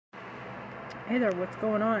Hey there, what's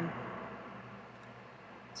going on?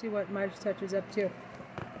 Let's see what Meidastouch is up to.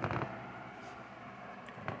 How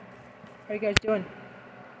are you guys doing?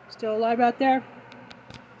 Still alive out there?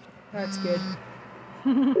 That's good.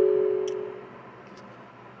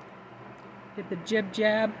 Get the jib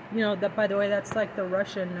jab. You know, that, by the way, that's like the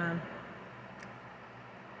Russian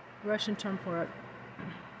term for it.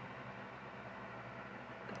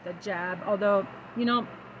 Get the jab. Although, you know,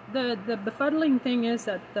 the befuddling thing is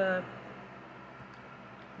that the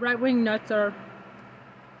right-wing nuts are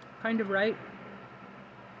kind of right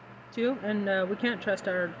too, and we can't trust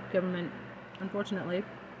our government, unfortunately,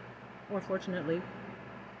 or fortunately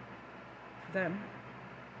for them.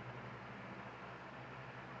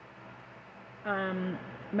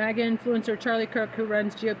 MAGA influencer Charlie Kirk, who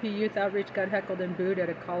runs GOP Youth Outreach, got heckled and booed at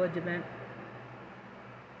a college event.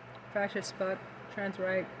 Fascist fuck, trans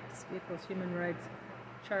rights equals human rights.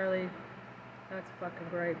 Charlie, that's fucking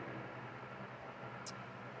great.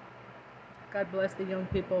 God bless the young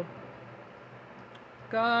people.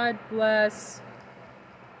 God bless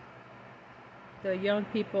the young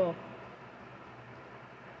people.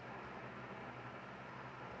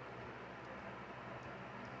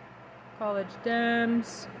 College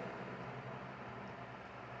Dems.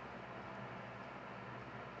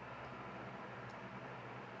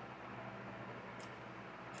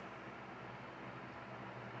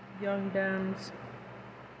 Young Dems.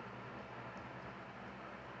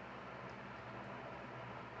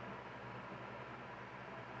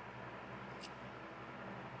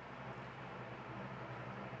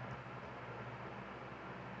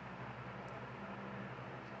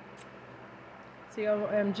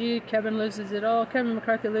 COMG, Kevin loses it all. Kevin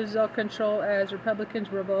McCarthy loses all control as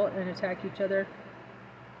Republicans revolt and attack each other.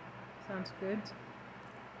 Sounds good.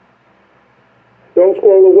 Don't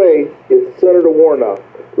scroll away. It's Senator Warnock.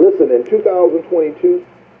 Listen, in 2022,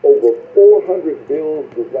 over 400 bills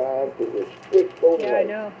designed to restrict voting rights. Yeah, I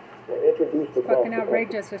know. Were introduced across Fucking the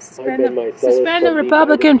outrageous. country. Suspend the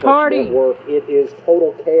Republican Party. It is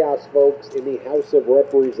total chaos, folks, in the House of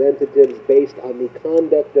Representatives based on the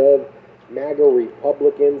conduct of MAGA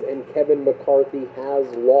Republicans, and Kevin McCarthy has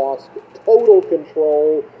lost total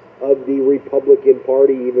control of the Republican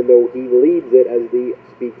Party, even though he leads it as the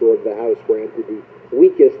Speaker of the House, granted the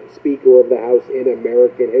weakest Speaker of the House in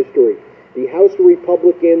American history. The House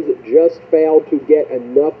Republicans just failed to get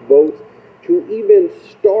enough votes to even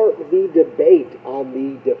start the debate on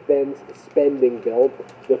the defense spending bill.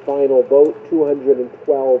 The final vote,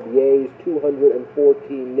 212 yeas,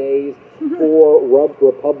 214 nays, 4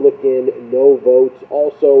 Republican no votes.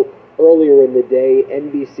 Also, earlier in the day,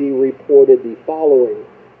 NBC reported the following.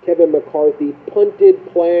 Kevin McCarthy punted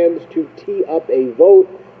plans to tee up a vote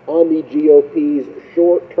on the GOP's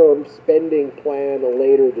short-term spending plan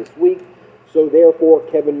later this week. So therefore,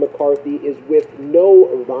 Kevin McCarthy is with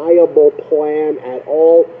no viable plan at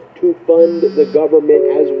all to fund the government,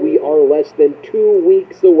 as we are less than 2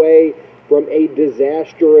 weeks away from a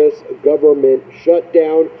disastrous government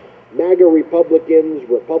shutdown. MAGA Republicans,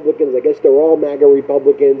 I guess they're all MAGA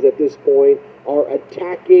Republicans at this point, are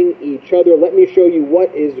attacking each other. Let me show you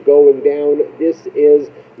what is going down. This is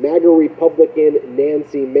MAGA Republican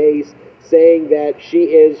Nancy Mace saying that she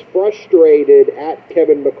is frustrated at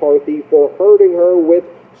Kevin McCarthy for hurting her with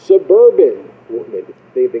suburban women.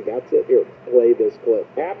 They think that's it? Here, play this clip.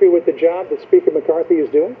 Happy with the job that Speaker McCarthy is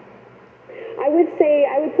doing? I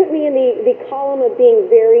would put me in the column of being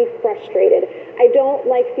very frustrated. I don't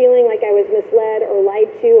like feeling like I was misled or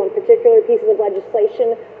lied to on particular pieces of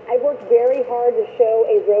legislation. I worked very hard to show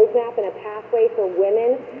a roadmap and a pathway for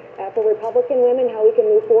women, for Republican women, how we can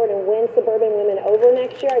move forward and win suburban women over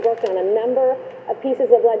next year. I worked on a number of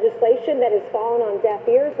pieces of legislation that has fallen on deaf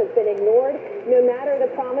ears, has been ignored, no matter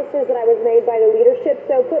the promises that I was made by the leadership.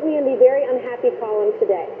 So put me in the very unhappy column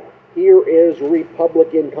today. Here is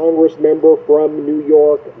Republican Congressmember from New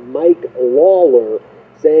York, Mike Lawler,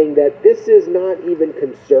 saying that this is not even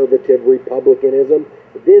conservative Republicanism.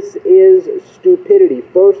 This is stupidity.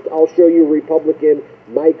 First, I'll show you Republican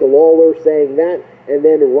Mike Lawler saying that, and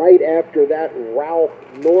then right after that, Ralph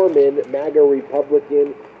Norman, MAGA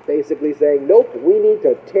Republican, basically saying, nope, we need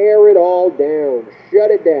to tear it all down, shut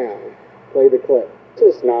it down. Play the clip.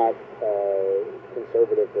 This is not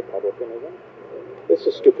conservative Republicanism. This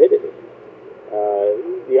is stupidity.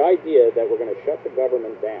 The idea that we're going to shut the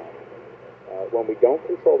government down when we don't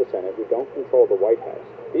control the Senate, we don't control the White House.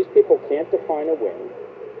 These people can't define a win.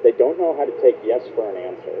 They don't know how to take yes for an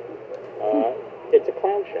answer. It's a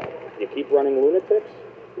clown show. You keep running lunatics,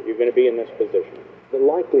 you're going to be in this position. The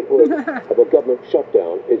likelihood of a government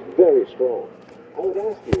shutdown is very strong. I would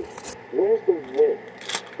ask you, where's the win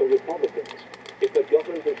for Republicans if the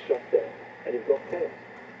government is shut down? and you've got chaos.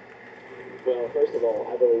 Well, first of all,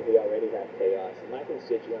 I believe we already have chaos. And my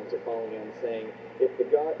constituents are calling in saying, if the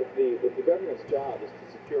government's job is to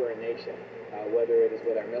secure our nation, whether it is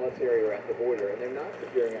with our military or at the border, and they're not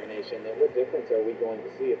securing our nation, then what difference are we going to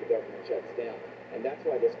see if the government shuts down? And that's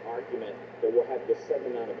why this argument that we'll have this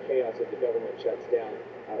sudden amount of chaos if the government shuts down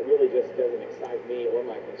really just doesn't excite me or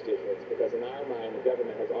my constituents, because in our mind, the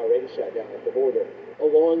government has already shut down at the border.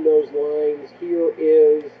 Along those lines, here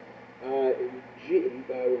is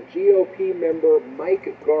GOP member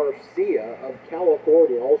Mike Garcia of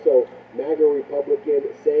California, also MAGA Republican,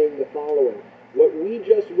 saying the following: what we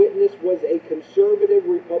just witnessed was a conservative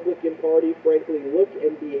Republican Party, frankly, look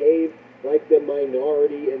and behave like the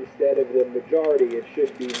minority instead of the majority. It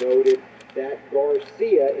should be noted that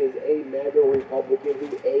Garcia is a MAGA Republican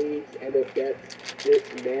who aids and abets this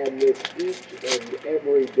madness each and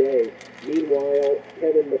every day. Meanwhile,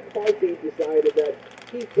 Kevin McCarthy decided that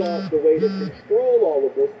he thought the way to control all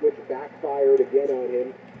of this, which backfired again on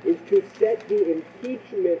him, is to set the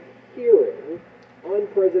impeachment hearing on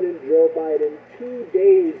President Joe Biden 2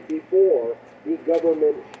 days before the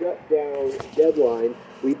government shutdown deadline.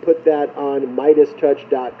 We put that on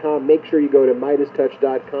Meidastouch.com. Make sure you go to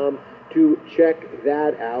Meidastouch.com to check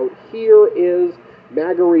that out. Here is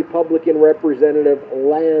MAGA Republican Representative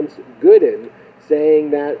Lance Gooden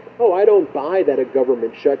saying that, oh, I don't buy that a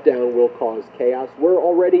government shutdown will cause chaos. We're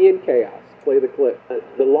already in chaos. Play the clip.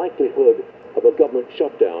 The likelihood of a government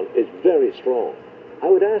shutdown is very strong. I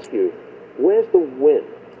would ask you, where's the win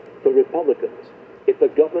for Republicans if the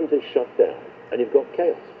government is shut down and you've got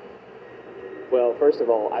chaos? Well, first of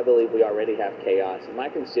all, I believe we already have chaos, and my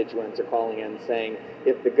constituents are calling in saying,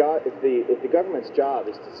 if the government's job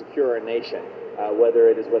is to secure our nation, whether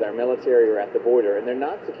it is with our military or at the border, and they're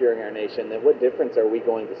not securing our nation, then what difference are we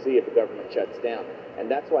going to see if the government shuts down? And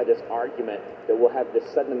that's why this argument that we'll have this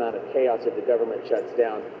sudden amount of chaos if the government shuts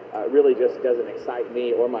down really just doesn't excite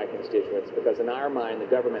me or my constituents, because in our mind, the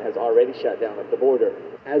government has already shut down at the border.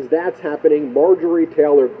 As that's happening, Marjorie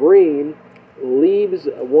Taylor Greene leaves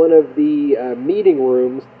one of the meeting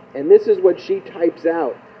rooms, and this is what she types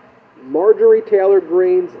out. Marjorie Taylor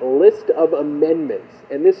Greene's list of amendments,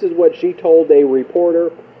 and this is what she told a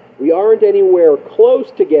reporter. We aren't anywhere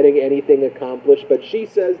close to getting anything accomplished, but she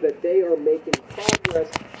says that they are making progress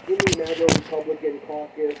in the MAGA Republican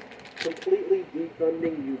caucus, completely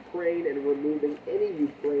defunding Ukraine and removing any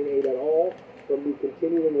Ukraine aid at all from the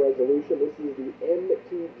continuing resolution. This is the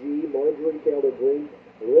MTG, Marjorie Taylor Greene,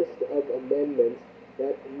 list of amendments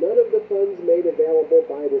that none of the funds made available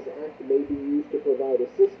by this act may be used to provide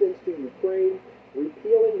assistance to Ukraine,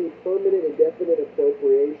 repealing the permanent indefinite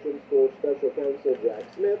appropriations for Special Counsel Jack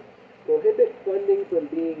Smith, prohibit funding from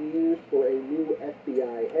being used for a new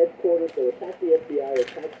FBI headquarters, so attack the FBI,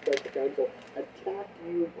 attack Special Counsel, attack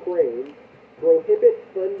Ukraine, prohibit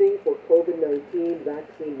funding for COVID-19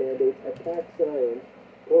 vaccine mandates, attack science,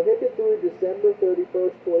 prohibit through December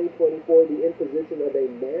 31st, 2024, the imposition of a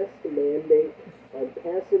mask mandate on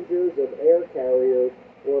passengers of air carriers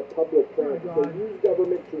or public transit. So use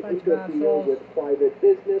government to interfere with private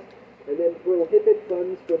business, and then prohibit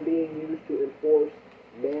funds from being used to enforce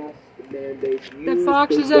mask mandates. The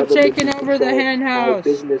foxes have taken over the hen house. How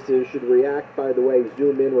businesses should react. By the way,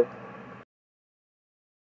 zoom in.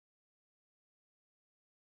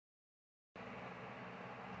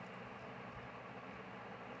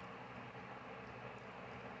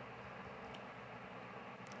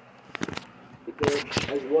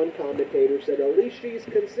 As one commentator said, at least she's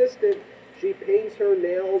consistent. She paints her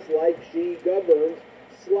nails like she governs,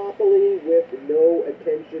 sloppily with no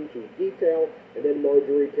attention to detail. And then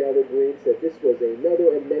Marjorie Taylor Greene said this was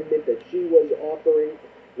another amendment that she was offering,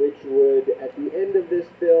 which would, at the end of this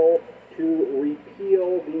bill, to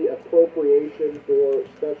repeal the appropriation for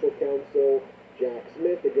Special Counsel Jack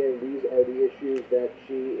Smith. Again, these are the issues that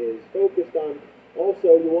she is focused on.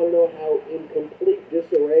 Also, you want to know how in complete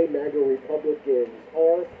disarray MAGA Republicans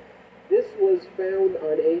are? This was found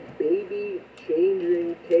on a baby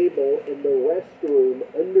changing table in the restroom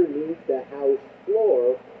underneath the House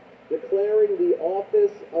floor, declaring the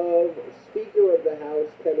office of Speaker of the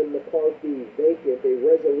House, Kevin McCarthy, vacant, a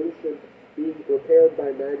resolution being prepared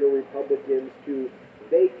by MAGA Republicans to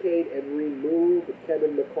vacate and remove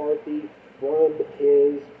Kevin McCarthy from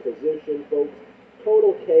his position, folks.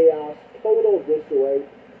 Total chaos, total disarray.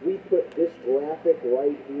 We put this graphic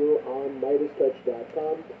right here on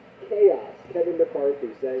Meidastouch.com. Chaos. Kevin McCarthy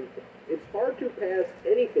saying, it's hard to pass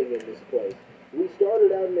anything in this place. We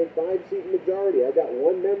started out in a 5-seat majority. I got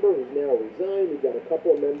one member who's now resigned. We've got a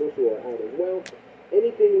couple of members who are out as well.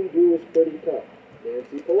 Anything we do is pretty tough.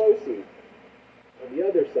 Nancy Pelosi on the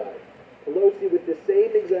other side. Pelosi with the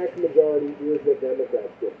same exact majority Party, here's what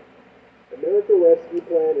Democrats did. America Rescue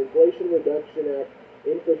Plan, Inflation Reduction Act,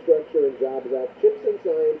 Infrastructure and Jobs Act, Chips and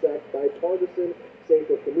Science Act, Bipartisan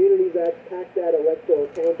Safer Communities Act, PACC Act, Electoral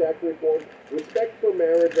Count Act Reform, Respect for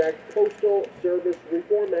Marriage Act, Postal Service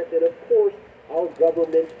Reform Act, and of course, our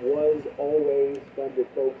government was always funded,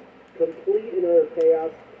 folks. Complete and utter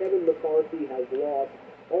chaos. Kevin McCarthy has lost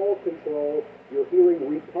all control. You're hearing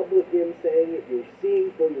Republicans saying it. You're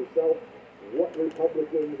seeing for yourself what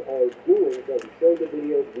Republicans are doing. So we show the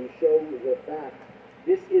videos, we show the facts.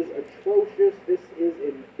 This is atrocious. This is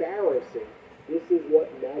embarrassing. This is what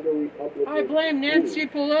MAGA Republicans I blame Nancy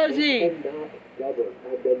Pelosi. They cannot govern.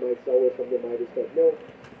 I've been Marcellus from the Meidastouch. No,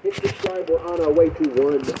 hit subscribe. We're on our way to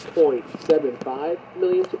 1.75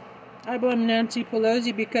 million. I blame Nancy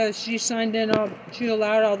Pelosi because she she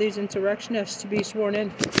allowed all these insurrectionists to be sworn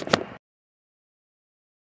in.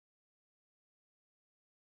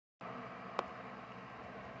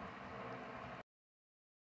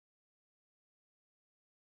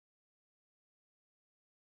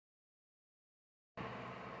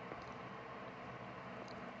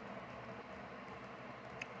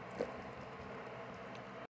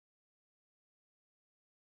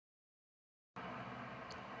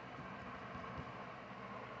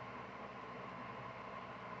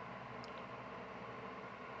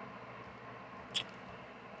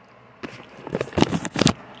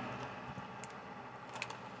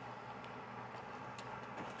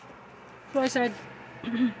 So I said,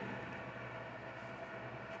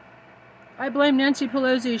 I blame Nancy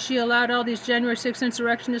Pelosi. She allowed all these January 6th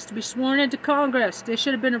insurrectionists to be sworn into Congress. They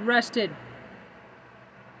should have been arrested.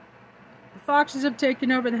 The foxes have taken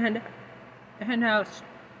over the hen house.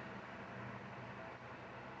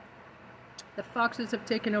 The foxes have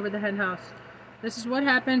taken over the hen house. This is what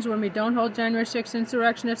happens when we don't hold January 6th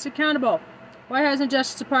insurrectionists accountable. Why hasn't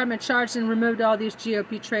Justice Department charged and removed all these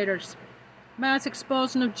GOP traitors? Mass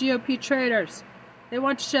expulsion of GOP traitors. They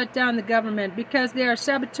want to shut down the government because they are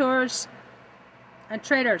saboteurs and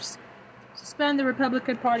traitors. Suspend the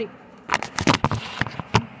Republican Party.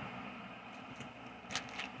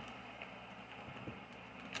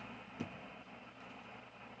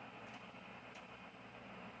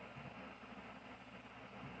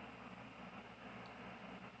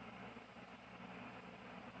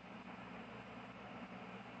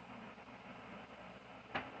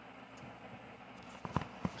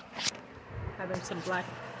 Having some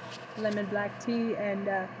lemon black tea and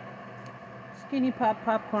skinny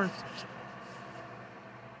popcorns.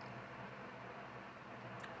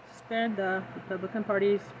 Suspend the Republican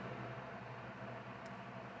Party's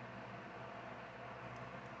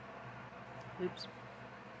oops.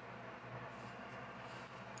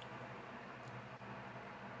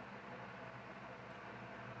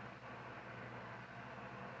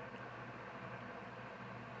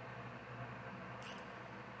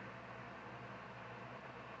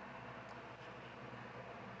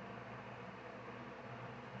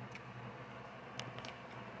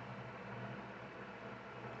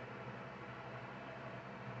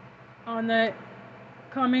 On the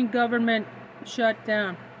coming government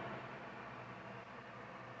shutdown.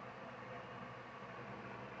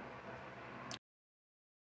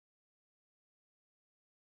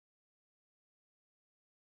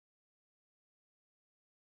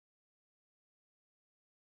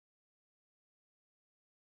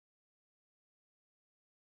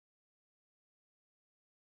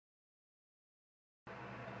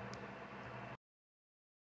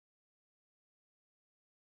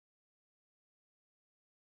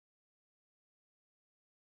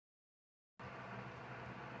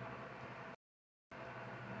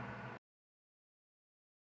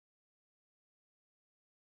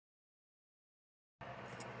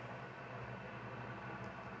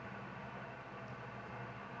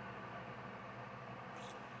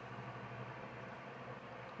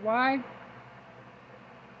 Why?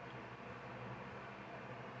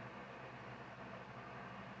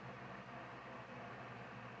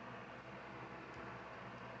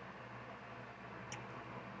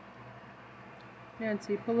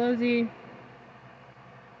 Nancy Pelosi.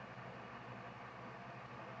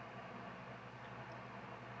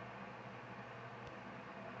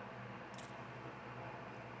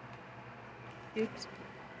 Oops.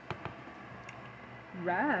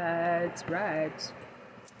 Right. Okay.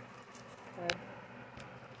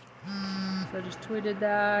 So I just tweeted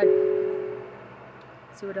that.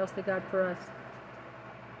 Let's see what else they got for us.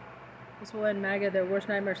 This will end MAGA, their worst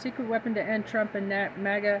nightmare. Secret weapon to end Trump and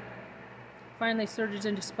MAGA finally surges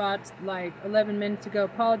into spots like 11 minutes ago.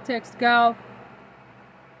 Politics, go.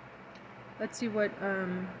 Let's see what,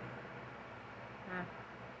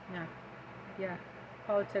 yeah.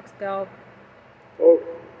 Politics, gal. Oh,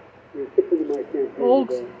 you're tipping my campaign.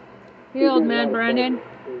 Old. Hey, old man, Brandon.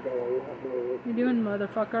 You doing,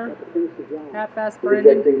 motherfucker? Half-ass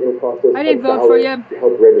Brandon. I didn't vote for you. To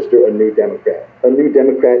help register a new Democrat. A new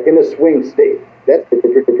Democrat in a swing state. That's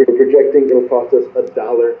projecting it'll cost us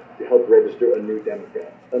 $1 to help register a new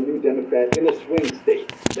Democrat. A new Democrat in a swing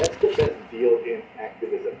state. That's the best deal in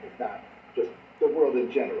activism. It's not just the world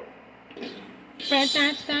in general.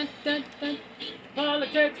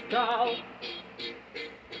 Politics, gal.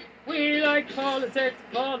 We like politics,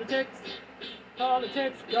 politics,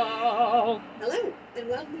 politics, gal. Hello, and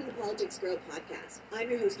welcome to the Politics Girl podcast. I'm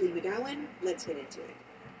your host, Lee McGowan. Let's get into it.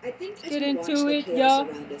 I think as we watch the chaos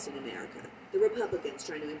around us in America, the Republicans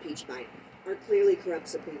trying to impeach Biden, our clearly corrupt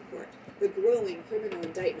Supreme Court, the growing criminal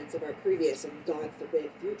indictments of our previous and, God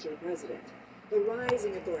forbid, future president, the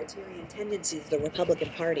rising authoritarian tendencies of the Republican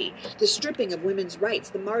Party, the stripping of women's rights,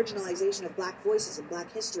 the marginalization of black voices and black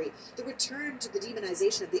history, the return to the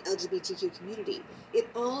demonization of the LGBTQ community, it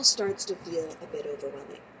all starts to feel a bit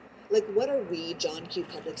overwhelming. Like, what are we, John Q.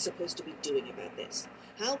 Public, supposed to be doing about this?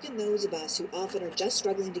 How can those of us who often are just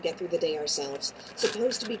struggling to get through the day ourselves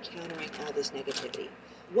supposed to be countering all this negativity?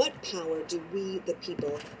 What power do we, the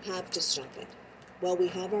people, have to stop it? Well, we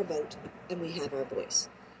have our vote and we have our voice.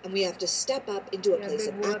 And we have to step up into a place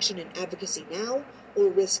of action and advocacy now, or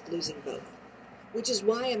risk losing both. Which is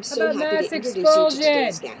why I'm so happy to introduce you to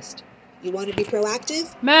today's guest. You want to be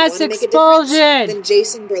proactive? Mass expulsion! Then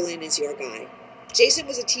Jason Berlin is your guy. Jason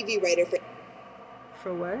was a TV writer for...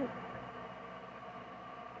 For what?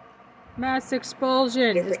 Mass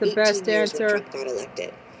expulsion is the best answer. When Trump got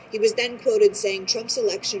elected. He was then quoted saying Trump's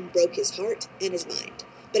election broke his heart and his mind.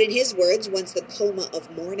 But in his words, once the coma of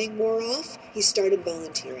mourning wore off, he started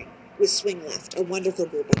volunteering with Swing Left, a wonderful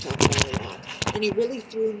group I talk about a lot. And he really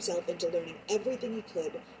threw himself into learning everything he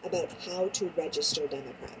could about how to register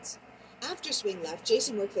Democrats. After Swing Left,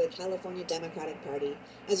 Jason worked for the California Democratic Party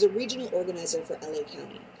as a regional organizer for LA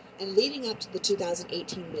County. And leading up to the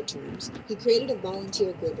 2018 midterms, he created a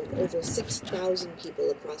volunteer group of over 6,000 people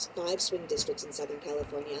across 5 swing districts in Southern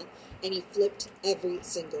California, and he flipped every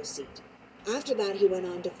single seat. After that, he went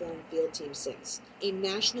on to form Field Team 6, a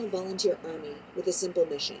national volunteer army with a simple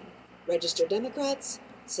mission: register Democrats,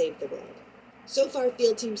 save the world. So far,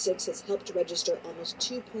 Field Team 6 has helped register almost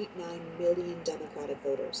 2.9 million Democratic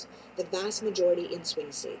voters, the vast majority in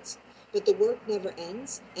swing states. But the work never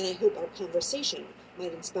ends, and I hope our conversation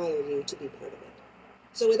might inspire you to be part of it.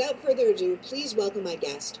 So without further ado, please welcome my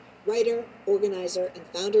guest, writer, organizer, and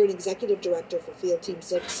founder and executive director for Field Team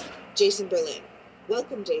 6, Jason Berlin.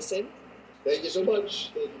 Welcome, Jason. Thank you so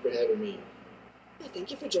much. Thank you for having me. Well, thank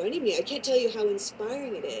you for joining me. I can't tell you how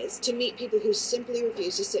inspiring it is to meet people who simply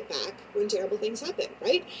refuse to sit back when terrible things happen,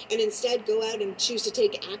 right? And instead go out and choose to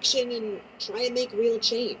take action and try and make real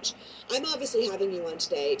change. I'm obviously having you on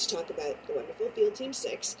today to talk about the wonderful Field Team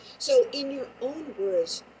 6. So in your own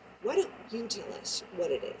words, why don't you tell us what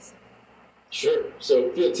it is? Sure.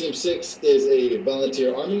 So Field Team 6 is a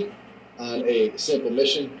volunteer army on a simple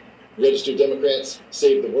mission: register Democrats,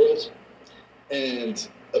 save the world. And,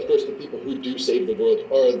 of course, the people who do save the world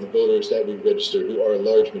are the voters that we register, who are a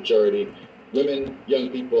large majority women, young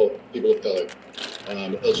people, people of color,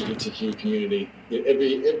 LGBTQ community,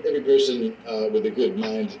 every person with a good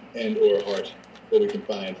mind and or heart that we can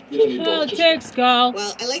find. You don't need politics, girl.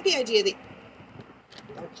 Well, I like the idea that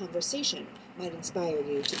our conversation might inspire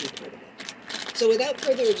you to be part of it. So without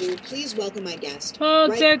further ado, please welcome my guest.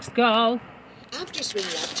 Politics, girl. After Swing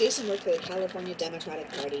Left, Jason worked for the California Democratic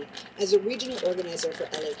Party as a regional organizer for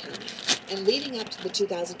LA County. And leading up to the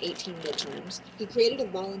 2018 midterms, he created a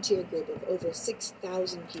volunteer group of over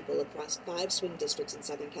 6,000 people across 5 swing districts in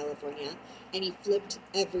Southern California, and he flipped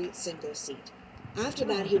every single seat. After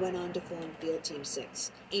that, he went on to form Field Team 6,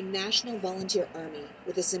 a national volunteer army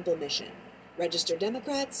with a simple mission: register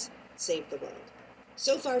Democrats, save the world.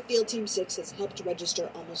 So far, Field Team 6 has helped register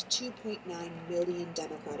almost 2.9 million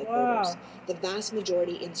Democratic voters, the vast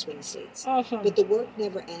majority in swing states. Awesome. But the work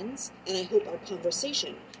never ends, and I hope our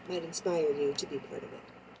conversation might inspire you to be part of it.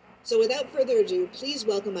 So without further ado, please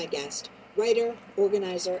welcome my guest, writer,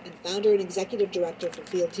 organizer, and founder and executive director for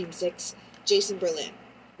Field Team 6, Jason Berlin.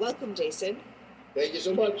 Welcome, Jason. Thank you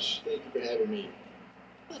so much. Thank you for having me.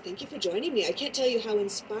 Well, thank you for joining me. I can't tell you how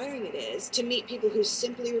inspiring it is to meet people who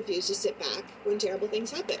simply refuse to sit back when terrible things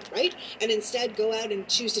happen, right? And instead go out and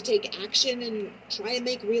choose to take action and try and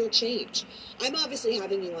make real change. I'm obviously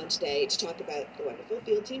having you on today to talk about the wonderful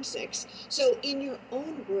Field Team 6. So in your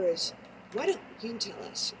own words, why don't you tell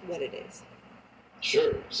us what it is?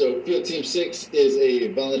 Sure. So Field Team 6 is a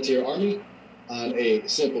volunteer army on a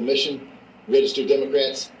simple mission: register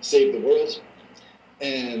Democrats, save the world.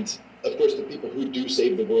 And of course, the people who do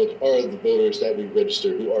save the world are the voters that we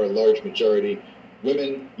register, who are a large majority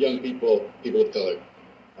women, young people, people of color,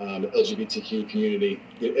 the LGBTQ community,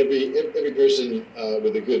 every person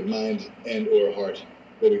with a good mind and or heart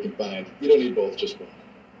that we can find. You don't need both, just one.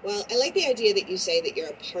 Well, I like the idea that you say that you're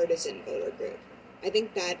a partisan voter group. I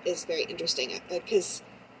think that is very interesting because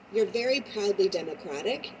you're very proudly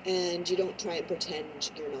Democratic and you don't try and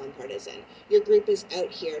pretend you're nonpartisan. Your group is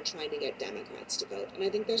out here trying to get Democrats to vote, and I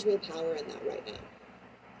think there's real power in that right now.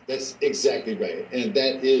 That's exactly right, and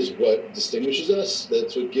that is what distinguishes us.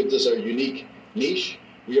 That's what gives us our unique niche.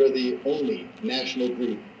 We are the only national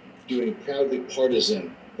group doing proudly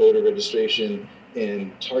partisan voter registration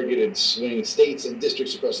in targeted swing states and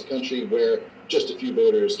districts across the country where just a few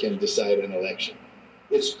voters can decide an election.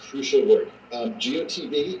 It's crucial work.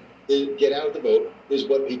 GOTV, get out of the vote, is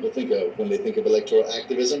what people think of when they think of electoral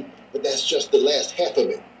activism, but that's just the last half of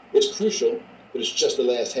it. It's crucial, but it's just the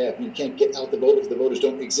last half. You can't get out the vote if the voters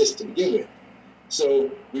don't exist to begin with.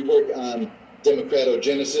 So we work on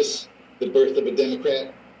democratogenesis, the birth of a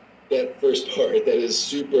Democrat, that first part that is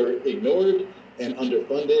super ignored and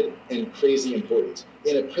underfunded and crazy important.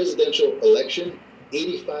 In a presidential election,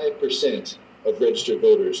 85% of registered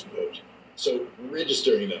voters vote. So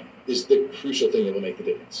registering them is the crucial thing that will make the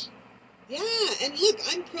difference. Yeah, and look,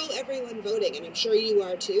 I'm pro everyone voting, and I'm sure you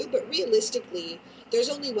are too, but realistically, there's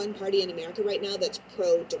only one party in America right now that's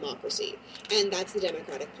pro-democracy, and that's the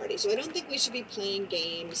Democratic Party. So I don't think we should be playing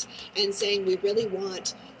games and saying we really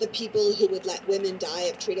want the people who would let women die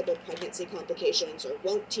of treatable pregnancy complications or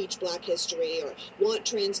won't teach Black history or want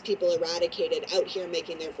trans people eradicated out here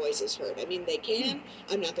making their voices heard. I mean, they can.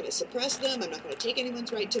 I'm not going to suppress them. I'm not going to take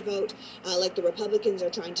anyone's right to vote like the Republicans are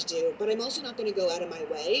trying to do, but I'm also not going to go out of my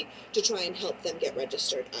way to try and help them get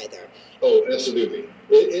registered either. Oh, absolutely.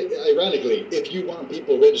 Ironically, if you want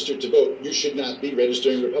people registered to vote, you should not be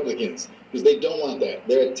registering Republicans because they don't want that.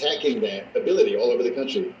 They're attacking that ability all over the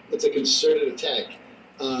country. It's a concerted attack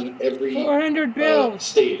on every 400 bills.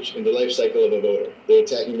 Stage in the life cycle of a voter. They're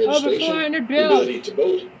attacking registration, the ability to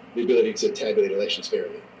vote, the ability to tabulate elections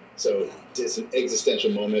fairly. So it's an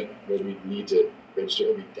existential moment where we need to register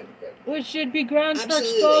every Democrat. Which should be grounds for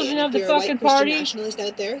Absolutely. expulsion of the If you're fucking a white Christian party. nationalist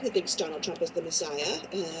out there who thinks Donald Trump is the Messiah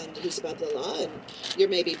and he's above the law, and you're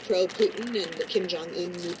maybe pro-Putin and the Kim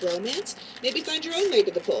Jong-un new bromance, maybe find your own way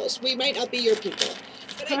to the polls. We might not be your people.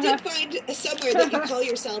 But I did find somewhere that you call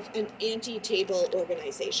yourself an anti-table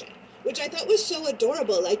organization, which I thought was so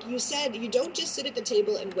adorable. Like you said, you don't just sit at the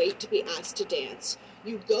table and wait to be asked to dance.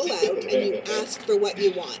 You go out and you ask for what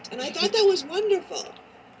you want. And I thought that was wonderful.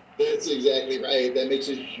 That's exactly right. That makes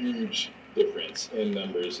a huge difference in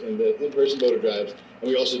numbers in the in-person voter drives, and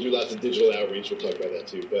we also do lots of digital outreach. We'll talk about that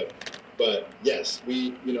too. But yes,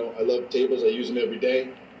 I love tables. I use them every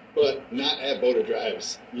day, but not at voter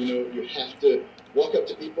drives. You have to walk up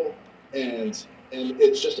to people, and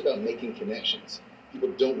it's just about making connections.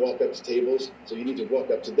 People don't walk up to tables, so you need to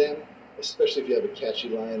walk up to them, especially if you have a catchy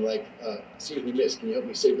line like, "Excuse me, miss, can you help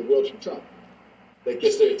me save the world from Trump?" That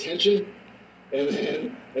gets their attention. And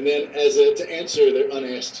then to answer their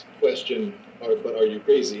unasked question, but are you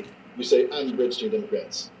crazy? You say, I'm registering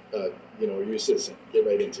Democrats. Are you a citizen? Get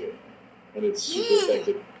right into it. And it's super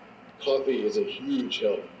effective. Coffee is a huge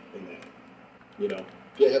help in that.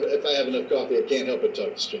 If I have enough coffee, I can't help but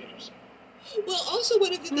talk to strangers. Well, also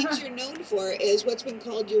one of the things you're known for is what's been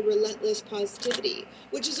called your relentless positivity,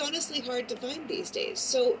 which is honestly hard to find these days.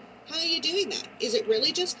 So how are you doing that? Is it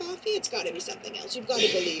really just coffee? It's got to be something else. You've got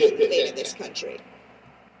to believe in the fate of this country.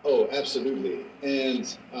 Oh, absolutely.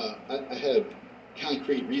 And I have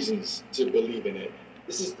concrete reasons to believe in it.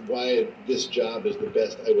 This is why this job is the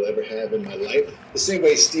best I will ever have in my life. The same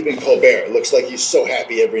way Stephen Colbert looks like he's so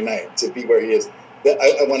happy every night to be where he is.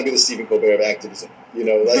 I want to be the Stephen Colbert of activism.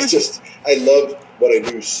 I love what I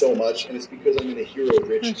do so much, and it's because I'm in a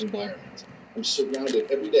hero-rich environment. I'm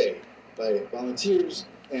surrounded every day by volunteers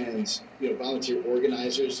and volunteer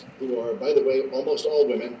organizers who are, by the way, almost all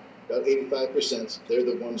women, about 85%. They're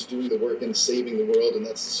the ones doing the work and saving the world, and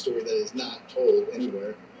that's the story that is not told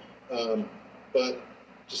anywhere. But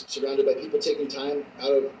just surrounded by people taking time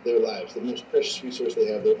out of their lives, the most precious resource they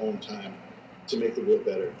have, their own time, to make the world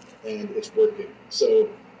better, and it's working. So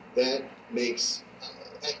that makes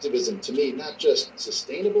activism, to me, not just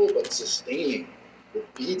sustainable, but sustaining. It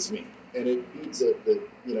feeds me, and it feeds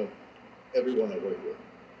everyone I work with.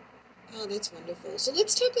 Oh, that's wonderful. So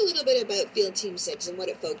let's talk a little bit about Field Team 6 and what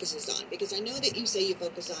it focuses on, because I know that you say you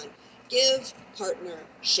focus on give, partner,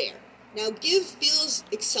 share. Now, give feels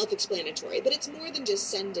self-explanatory, but it's more than just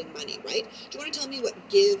sending money, right? Do you want to tell me what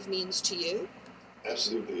give means to you?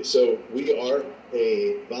 Absolutely. So we are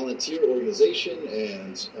a volunteer organization,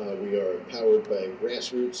 and we are powered by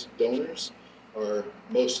grassroots donors. Our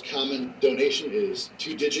most common donation is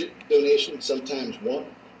 2-digit donation, sometimes one.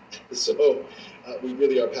 So we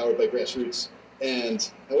really are powered by grassroots.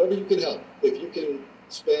 And however you can help, if you can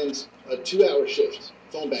spend a 2-hour shift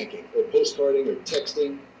phone banking or postcarding or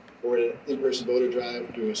texting or an in-person voter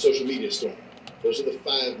drive, doing a social media storm, those are the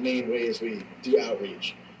 5 main ways we do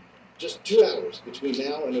outreach. Just 2 hours between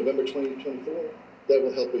now and November 2024, that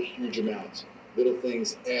will help a huge amount. Little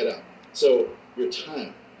things add up. So your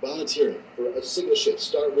time, volunteering for a single shift,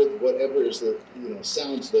 start with whatever is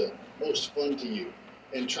sounds the most fun to you,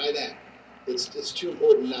 and try that. It's too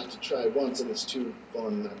important not to try once, and it's too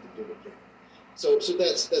fun not to do it again. So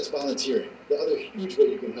that's volunteering. The other huge way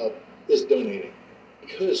you can help is donating.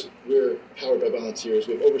 Because we're powered by volunteers,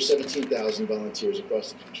 we have over 17,000 volunteers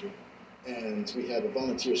across the country. And we have a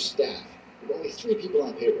volunteer staff with only 3 people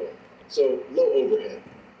on payroll, so low overhead.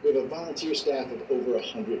 We have a volunteer staff of over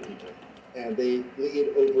 100 people, and they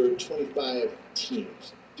lead over 25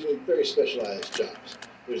 teams doing very specialized jobs.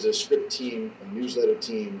 There's a script team, a newsletter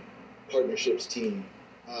team, partnerships team.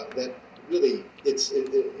 That really,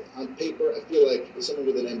 on paper, I feel like someone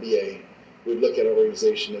with an MBA would look at our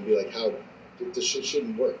organization and be like, how this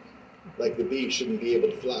shouldn't work. Like the bee shouldn't be able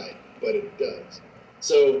to fly, but it does.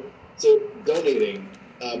 So donating,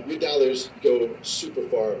 your dollars go super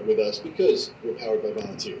far with us because we're powered by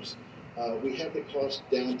volunteers. We have the cost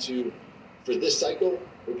down to, for this cycle,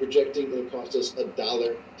 we're projecting it'll cost us $1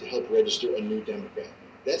 to help register a new Democrat.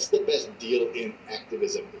 That's the best deal in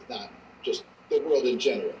activism, if not just the world in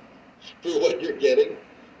general. For what you're getting,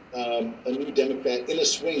 a new Democrat in a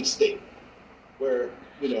swing state where,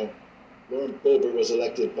 Lauren Boebert was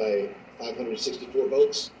elected by 564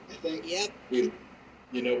 votes, I think. Yep.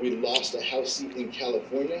 We lost a House seat in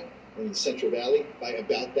California, in the Central Valley, by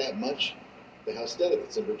about that much. The House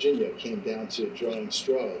delegates in Virginia came down to drawing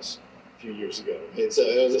straws a few years ago. It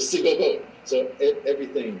was a single vote. So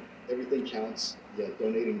everything counts. Yeah,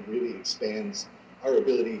 donating really expands our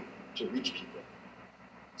ability to reach people.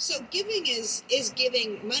 So giving is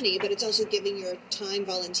giving money, but it's also giving your time,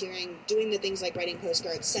 volunteering, doing the things like writing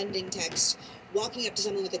postcards, sending texts, walking up to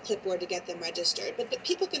someone with a clipboard to get them registered. But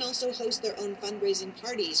people can also host their own fundraising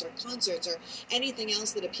parties or concerts or anything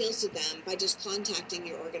else that appeals to them by just contacting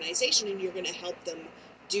your organization, and you're going to help them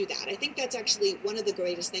do that. I think that's actually one of the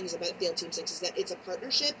greatest things about Field Team 6 is that it's a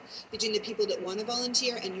partnership between the people that want to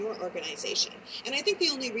volunteer and your organization. And I think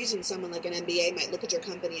the only reason someone like an MBA might look at your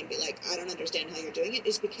company and be like, I don't understand how you're doing it,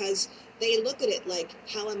 is because they look at it like,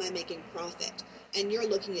 how am I making profit? And you're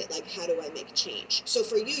looking at like, how do I make change? So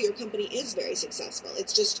for you, your company is very successful.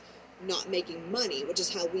 It's just not making money, which is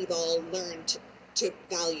how we've all learned to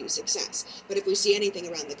value success. But if we see anything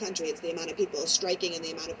around the country, it's the amount of people striking and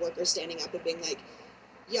the amount of workers standing up and being like,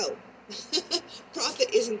 yo, profit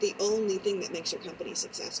isn't the only thing that makes your company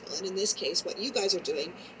successful. And in this case, what you guys are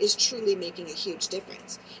doing is truly making a huge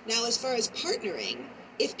difference. Now, as far as partnering,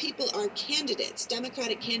 if people are candidates,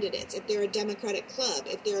 Democratic candidates, if they're a Democratic club,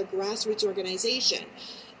 if they're a grassroots organization,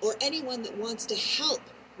 or anyone that wants to help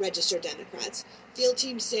register Democrats, Field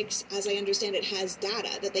Team 6, as I understand it, has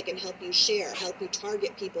data that they can help you share, help you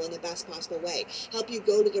target people in the best possible way, help you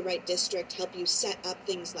go to the right district, help you set up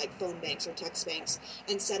things like phone banks or text banks,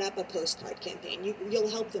 and set up a postcard campaign. You'll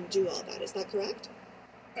help them do all that. Is that correct?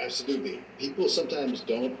 Absolutely. People sometimes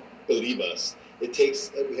don't believe us. It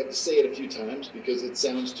takes, we have to say it a few times because it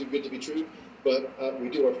sounds too good to be true, but we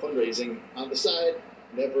do our fundraising on the side,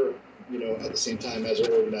 never at the same time as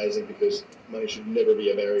our organizing, because money should never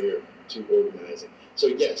be a barrier to organizing. So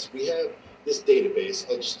yes, we have this database.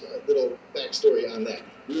 I'll just a little backstory on that.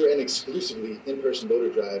 We were an exclusively in-person voter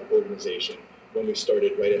drive organization when we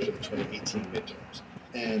started right after the 2018 midterms.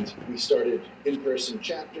 And we started in-person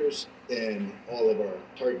chapters in all of our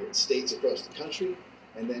target states across the country,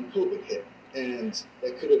 and then COVID hit. And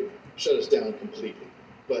that could have shut us down completely.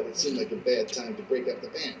 But it seemed like a bad time to break up the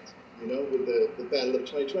band, with the battle of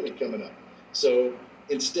 2020 coming up. So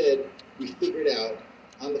instead, we figured out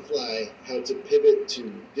on the fly how to pivot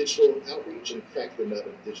to digital outreach and crack the nut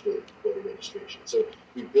of digital voter registration. So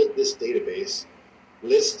we built this database,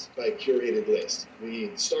 list by curated list.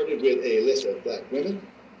 We started with a list of Black women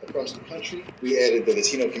across the country. We added the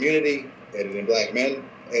Latino community, added in Black men,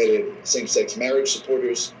 added same-sex marriage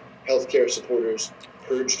supporters, healthcare supporters,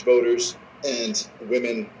 purged voters, and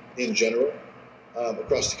women in general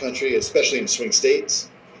across the country, especially in swing states,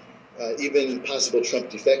 even possible Trump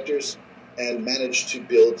defectors, and managed to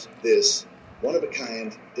build this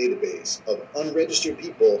one-of-a-kind database of unregistered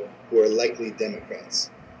people who are likely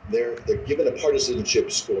Democrats. They're given a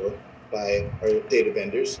partisanship score, by our data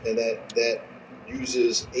vendors, and that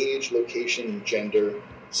uses age, location, gender,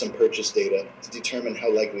 some purchase data to determine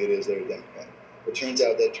how likely it is they're a Democrat. It turns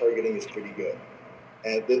out that targeting is pretty good.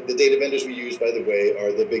 And the data vendors we use, by the way,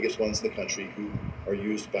 are the biggest ones in the country, who are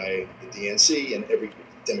used by the DNC and every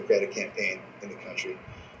Democratic campaign in the country.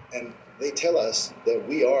 And they tell us that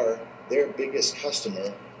we are their biggest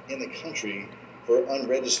customer in the country for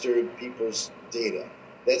unregistered people's data.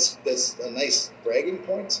 That's a nice bragging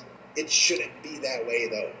point. It shouldn't be that way,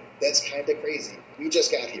 though. That's kind of crazy. We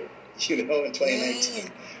just got here, in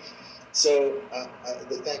 2019. So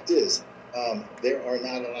the fact is, there are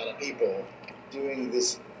not a lot of people doing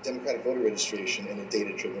this Democratic voter registration in a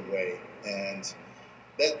data-driven way, and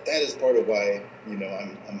that is part of why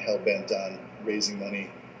I'm hell-bent on raising money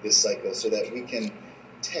this cycle so that we can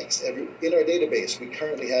text in our database. We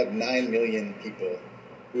currently have 9 million people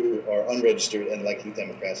who are unregistered and likely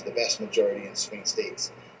Democrats, the vast majority in swing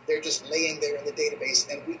states. They're just laying there in the database,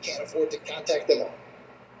 and we can't afford to contact them all.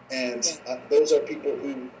 And those are people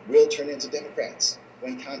who will turn into Democrats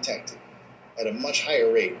when contacted at a much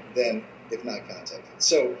higher rate than if not contacted.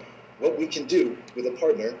 So what we can do with a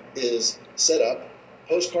partner is set up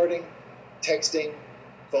postcarding, texting,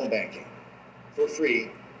 phone banking for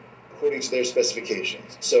free according to their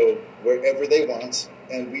specifications. So wherever they want,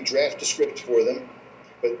 and we draft a script for them,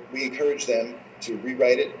 but we encourage them to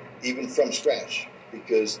rewrite it even from scratch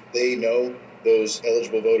because they know those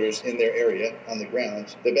eligible voters in their area on the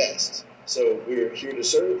ground the best. So we're here to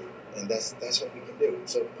serve, and that's what we can do.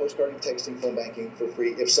 So postcarding, texting, phone banking for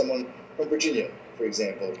free. If someone from Virginia, for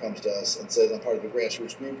example, comes to us and says, I'm part of a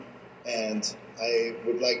grassroots group, and I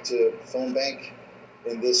would like to phone bank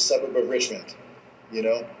in this suburb of Richmond,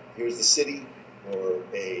 here's the city or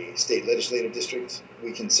a state legislative district,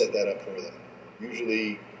 we can set that up for them,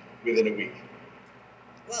 usually within a week.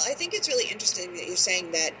 Well, I think it's really interesting that you're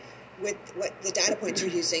saying that with what the data points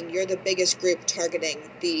you're using, you're the biggest group targeting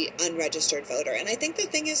the unregistered voter. And I think the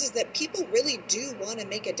thing is that people really do want to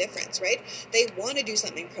make a difference, right? They want to do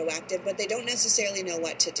something proactive, but they don't necessarily know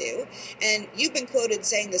what to do. And you've been quoted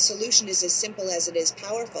saying the solution is as simple as it is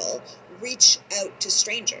powerful. Reach out to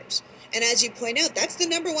strangers. And as you point out, that's the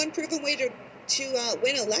number one proven way to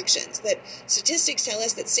win elections. That statistics tell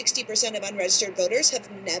us that 60% of unregistered voters have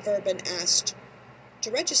never been asked to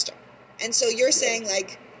register. And so you're saying,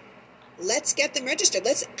 let's get them registered.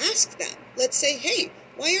 Let's ask them. Let's say, hey,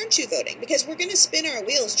 why aren't you voting? Because we're going to spin our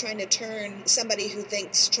wheels trying to turn somebody who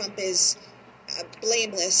thinks Trump is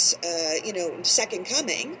blameless, second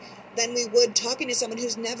coming, than we would talking to someone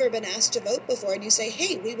who's never been asked to vote before. And you say,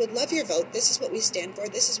 hey, we would love your vote. This is what we stand for.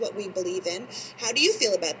 This is what we believe in. How do you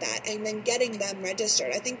feel about that? And then getting them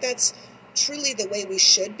registered. I think that's truly the way we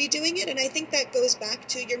should be doing it. And I think that goes back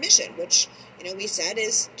to your mission, which, we said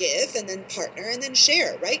is give and then partner and then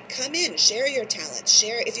share, right? Come in, share your talents,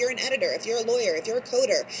 share if you're an editor, if you're a lawyer, if you're a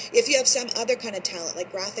coder, if you have some other kind of talent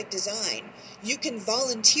like graphic design, you can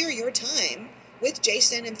volunteer your time with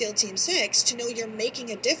Jason and Field Team 6 to know you're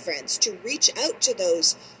making a difference, to reach out to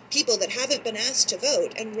those people that haven't been asked to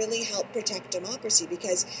vote and really help protect democracy.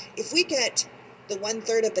 Because if we get the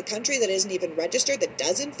 1/3 of the country that isn't even registered, that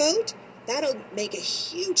doesn't vote, that'll make a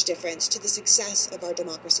huge difference to the success of our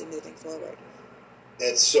democracy moving forward.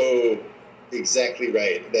 That's so exactly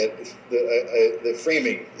right. That the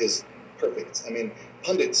framing is perfect. I mean,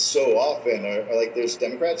 pundits so often are like, there's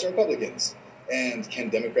Democrats and Republicans. And can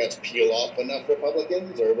Democrats peel off enough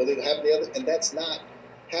Republicans, or will they have the other? And that's not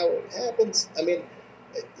how it happens. I mean,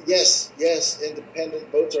 yes,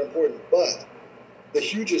 independent votes are important, but the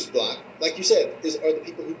hugest block, like you said, are the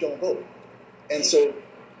people who don't vote. And so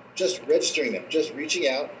just registering them, just reaching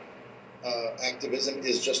out, activism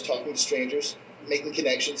is just talking to strangers, making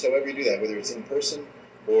connections, however you do that, whether it's in person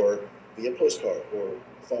or via postcard or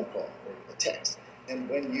phone call or a text. And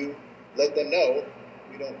when you let them know,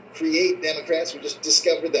 we don't create Democrats, we just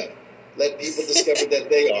discover them. Let people discover that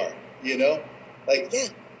they are,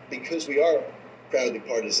 because we are proudly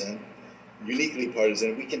partisan, uniquely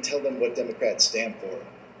partisan, we can tell them what Democrats stand for.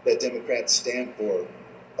 That Democrats stand for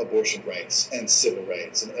abortion rights and civil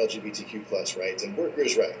rights and LGBTQ plus rights and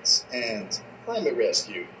workers' rights and climate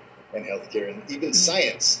rescue and healthcare and even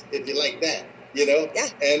science, if you like that, Yeah.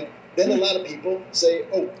 And then a lot of people say,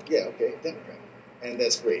 oh, yeah, okay, Democrat. And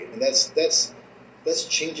that's great. And that's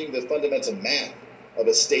changing the fundamental math of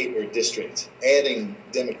a state or district, adding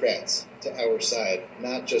Democrats to our side,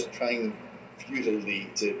 not just trying futilely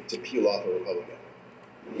to peel off a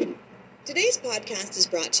Republican. Today's podcast is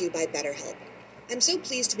brought to you by BetterHelp. I'm so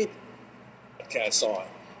pleased to be podcasts on,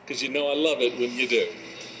 because I love it when you do.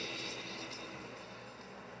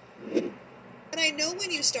 And I know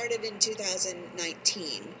when you started in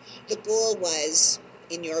 2019, the goal was,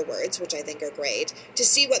 in your words, which I think are great, to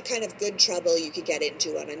see what kind of good trouble you could get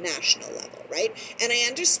into on a national level, right? And I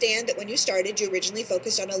understand that when you started, you originally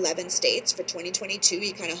focused on 11 states. For 2022,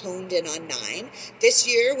 you kind of honed in on 9. This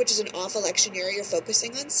year, which is an off-election year, you're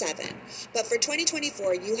focusing on 7. But for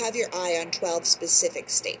 2024, you have your eye on 12 specific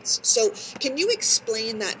states. So can you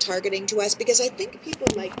explain that targeting to us? Because I think people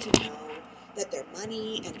like to know that their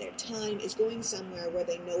money and their time is going somewhere where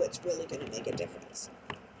they know it's really going to make a difference.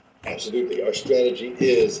 Absolutely. Our strategy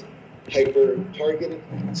is hyper-targeted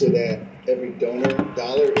so that every donor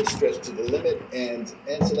dollar is stretched to the limit and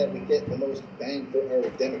so that we get the most bang for our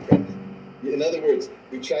Democrats. In other words,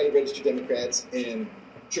 we try to register Democrats in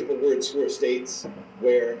triple word score states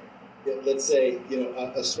where, let's say,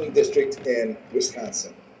 a swing district in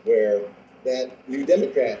Wisconsin, where that new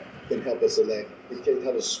Democrat can help us elect, it can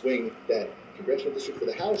help us swing that congressional district for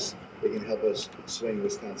the House, they can help us swing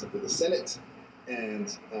Wisconsin for the Senate,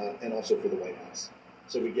 and also for the White House.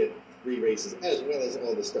 So we get 3 races as well as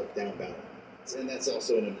all the stuff down ballot. And that's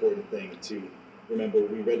also an important thing to remember.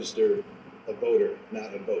 We register a voter,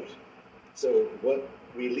 not a vote. So what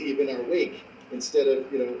we leave in our wake, instead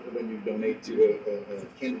of, when you donate to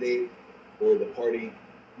a candidate or the party,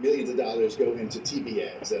 millions of dollars go into TV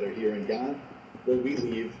ads that are here and gone. What we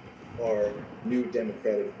leave are new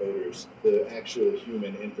Democratic voters, the actual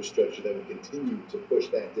human infrastructure that will continue to push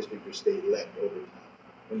that district or state left over time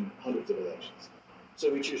in hundreds of elections.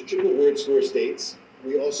 So we choose triple word score states.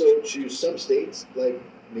 We also choose some states like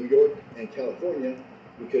New York and California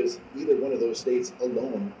because either one of those states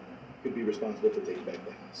alone could be responsible for taking back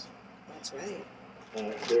the House. That's right.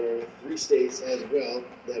 There are 3 states as well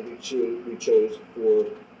that we chose for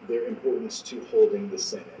their importance to holding the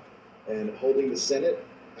Senate. And holding the Senate,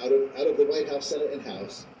 out of the White House, Senate, and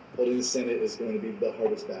House, holding the Senate is going to be the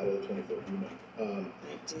hardest battle of 2024.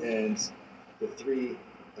 And the 3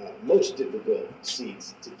 most difficult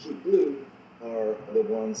seats to keep blue are the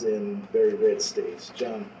ones in very red states.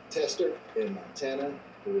 John Tester in Montana,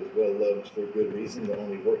 who is well loved for good reason, the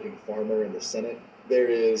only working farmer in the Senate. There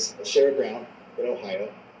is Sherrod Brown in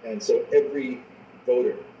Ohio. And so every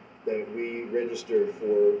voter that we register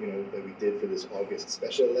for, that we did for this August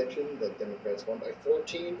special election, that Democrats won by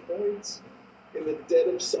 14 points in the dead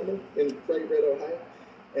of summer in bright red Ohio.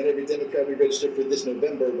 And every Democrat we register for this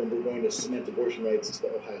November, when we're going to cement abortion rights into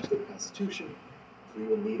the Ohio State Constitution, we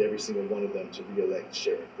will need every single one of them to re-elect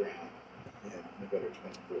Sherrod Brown in November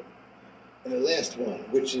 24th. And the last one,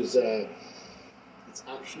 which is, it's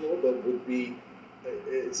optional, but would be,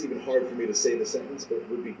 it's even hard for me to say the sentence, but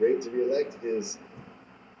would be great to re-elect, is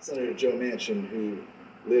Senator Joe Manchin, who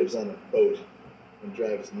lives on a boat and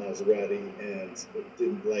drives a Maserati and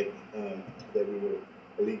didn't like that we were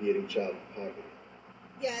alleviating child poverty.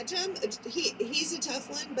 Yeah, John, he's a tough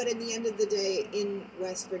one, but in the end of the day, in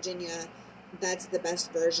West Virginia, that's the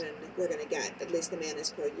best version we're going to get. At least the man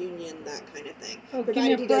is pro-union, that kind of thing. Oh,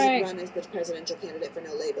 provided he doesn't run as the presidential candidate for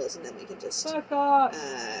no labels, and then we can just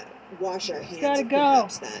wash our hands of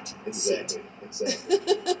perhaps that seat. Exactly.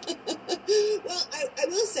 Well, I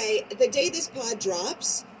will say, the day this pod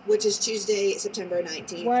drops, which is Tuesday, September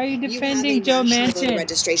 19th. Why are you defending Joe Manchin? Voter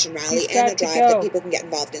registration rally and a drive that people can get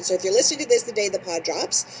involved in. So if you're listening to this the day the pod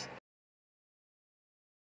drops,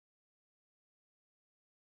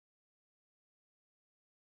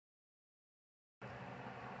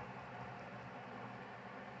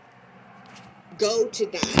 go to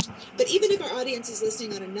that. But even if our audience is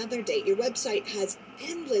listening on another date, your website has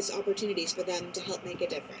endless opportunities for them to help make a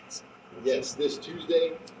difference. Yes, this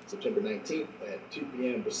Tuesday, September 19th at 2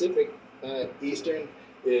 p.m. Pacific Eastern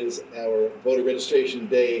is our voter registration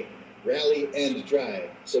day rally and drive.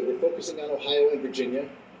 So we're focusing on Ohio and Virginia.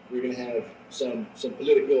 We're going to have some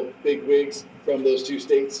political bigwigs from those 2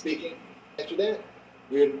 states speaking. After that,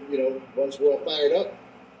 once we're all fired up,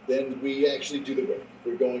 then we actually do the work.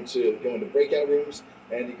 We're going to go into breakout rooms,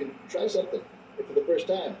 and you can try something for the first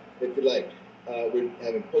time if you like. We're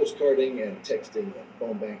having postcarding and texting and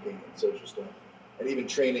phone banking and social stuff, and even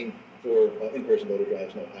training for in-person voter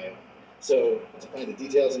drives in Ohio. So to find the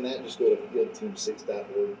details on that, just go to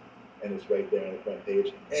fieldteam6.org, and it's right there on the front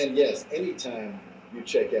page. And yes, anytime you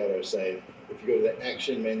check out our site, if you go to the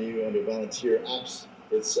action menu under volunteer ops,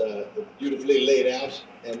 it's beautifully laid out,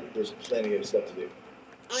 and there's plenty of stuff to do.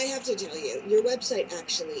 I have to tell you, your website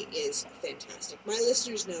actually is fantastic. My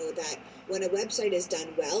listeners know that when a website is done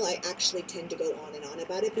well, I actually tend to go on and on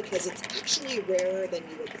about it because it's actually rarer than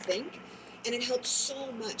you would think. And it helps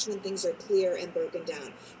so much when things are clear and broken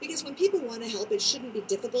down. Because when people want to help, it shouldn't be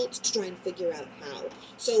difficult to try and figure out how.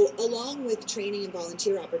 So along with training and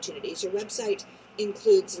volunteer opportunities, your website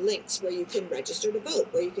includes links where you can register to vote,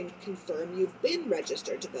 where you can confirm you've been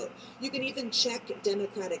registered to vote. You can even check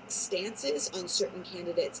Democratic stances on certain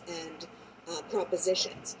candidates and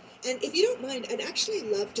propositions. And if you don't mind, I'd actually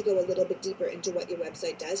love to go a little bit deeper into what your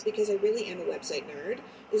website does, because I really am a website nerd.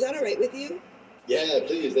 Is that all right with you? Yeah,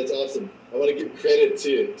 please. That's awesome. I want to give credit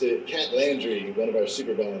to Kat Landry, one of our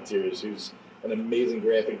super volunteers, who's an amazing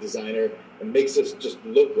graphic designer and makes us just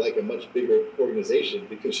look like a much bigger organization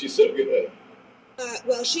because she's so good.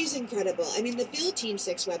 Well, she's incredible. I mean, the Field Team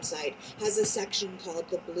 6 website has a section called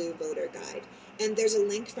the Blue Voter Guide. And there's a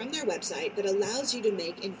link from their website that allows you to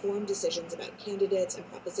make informed decisions about candidates and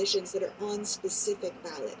propositions that are on specific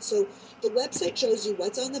ballots. So the website shows you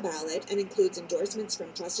what's on the ballot and includes endorsements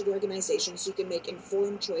from trusted organizations so you can make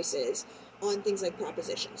informed choices on things like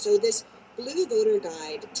propositions. So this Blue Voter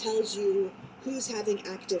Guide tells you who's having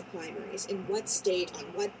active primaries, in what state, on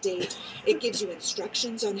what date. It gives you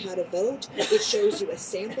instructions on how to vote. It shows you a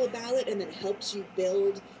sample ballot and then helps you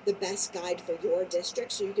build the best guide for your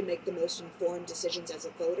district so you can make the most informed decisions as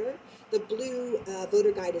a voter. The Blue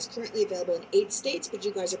Voter Guide is currently available in 8 states, but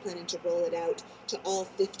you guys are planning to roll it out to all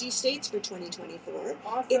 50 states for 2024.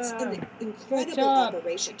 Awesome. It's an incredible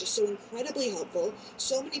operation, just so incredibly helpful.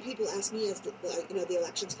 So many people ask me as the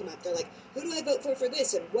elections come up, they're like, who do I vote for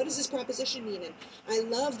this? And what does this proposition mean? And I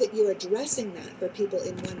love that you're addressing that for people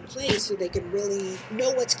in one place so they can really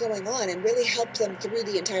know what's going on and really help them through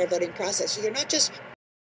the entire voting process. So you're not just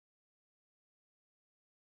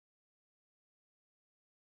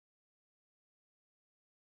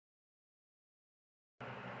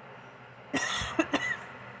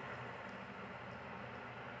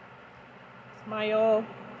Smile.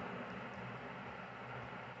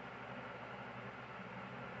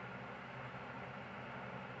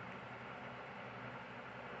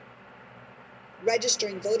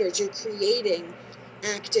 registering voters, you're creating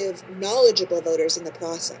active, knowledgeable voters in the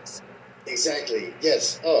process. Exactly.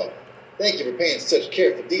 Yes. Oh, thank you for paying such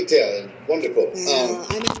careful detail and wonderful. Well,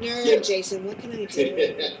 I'm a nerd, yeah. Jason. What can I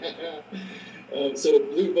do? So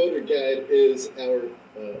Blue Voter Guide is our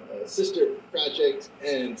sister project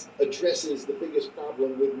and addresses the biggest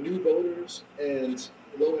problem with new voters and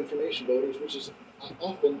low information voters, which is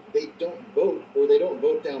often they don't vote or they don't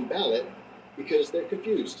vote down ballot because they're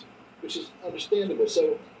confused, which is understandable.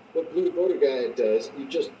 So what Blue Voter Guide does, you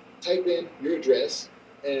just type in your address,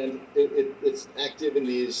 and it's active in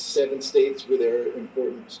these 7 states where there are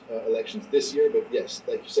important elections this year. But yes,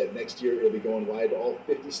 like you said, next year it'll be going wide to all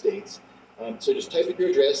 50 states. So just type in your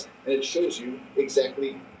address, and it shows you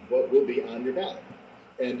exactly what will be on your ballot.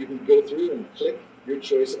 And you can go through and click your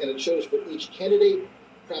choice, and it shows for each candidate,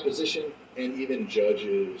 proposition, and even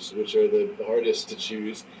judges, which are the hardest to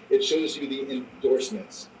choose. It shows you the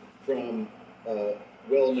endorsements from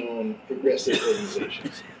well-known progressive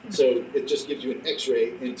organizations. So it just gives you an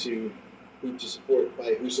x-ray into who to support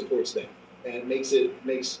by who supports them. And it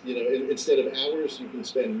makes, instead of hours, you can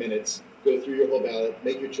spend minutes, go through your whole ballot,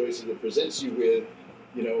 make your choices. It presents you with,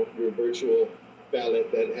 your virtual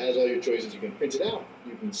ballot that has all your choices. You can print it out.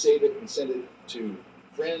 You can save it and send it to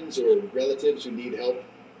friends or relatives who need help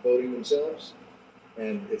voting themselves.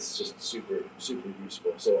 And it's just super, super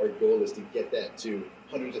useful. So our goal is to get that to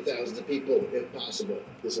hundreds of thousands of people, if possible,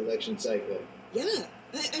 this election cycle. Yeah.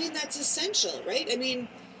 I mean, that's essential, right? I mean,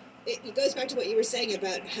 it goes back to what you were saying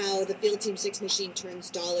about how the Field Team 6 machine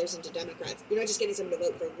turns dollars into Democrats. You're not just getting someone to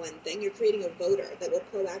vote for one thing. You're creating a voter that will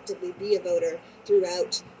proactively be a voter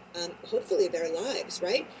throughout, hopefully, their lives,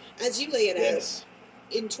 right? As you lay it out,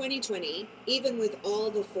 in 2020, even with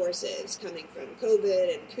all the forces coming from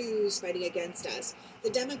COVID and coups fighting against us, the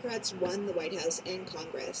Democrats won the White House and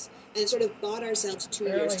Congress and sort of bought ourselves 2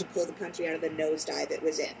 years to pull the country out of the nosedive it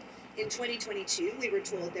was in. In 2022, we were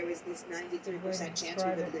told there was this 93% chance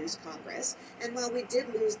we would lose Congress. And while we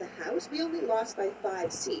did lose the House, we only lost by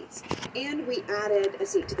 5 seats. And we added a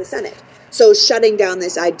seat to the Senate. So shutting down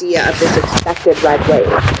this idea of this expected red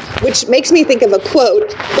wave. Which makes me think of a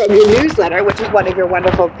quote from your newsletter, which is one of your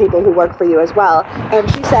wonderful people who work for you as well. And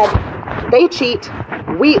she said, they cheat,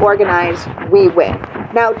 we organize, we win.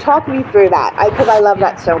 Now, talk me through that, because I love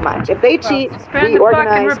that so much. If they cheat, we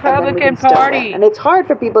organize, and then we can still win. And it's hard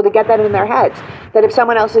for people to get that in their heads, that if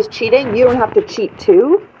someone else is cheating, you don't have to cheat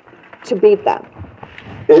too to beat them.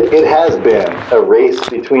 It has been a race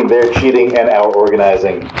between their cheating and our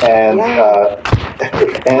organizing, and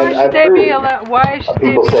and I've heard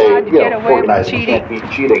people say, organizing can't beat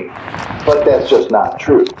cheating, but that's just not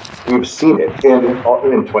true. We've seen it in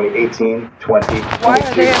 2018, 20.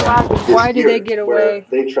 Why do they get away?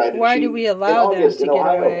 They tried to why cheat do we allow them to get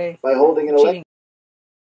away by holding an election?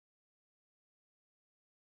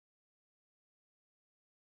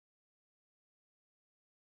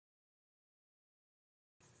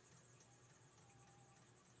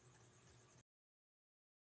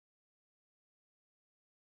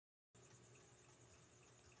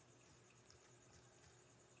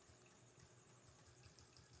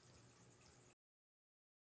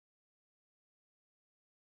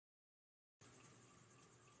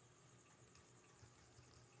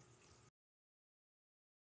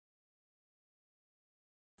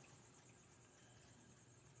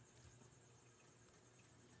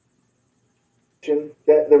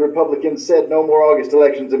 That the Republicans said no more August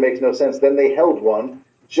elections, it makes no sense. Then they held one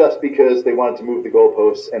just because they wanted to move the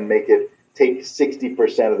goalposts and make it take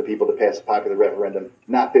 60% of the people to pass a popular referendum,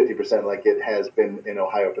 not 50% like it has been in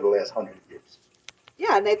Ohio for the last 100 years.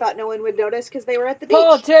 Yeah, and they thought no one would notice because they were at the beach.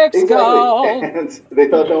 Politics go! And they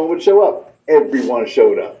thought no one would show up. Everyone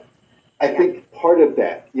showed up. I think part of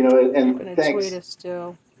that, and thanks. Tweet is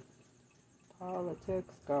still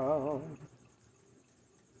politics go.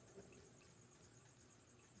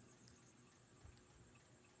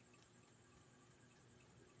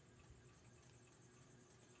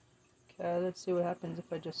 Let's see what happens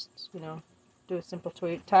if I just, do a simple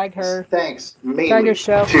tweet. Tag her. Thanks mainly tag her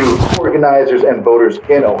show. To organizers and voters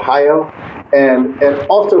in Ohio, and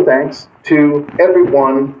also thanks to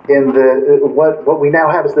everyone in the what we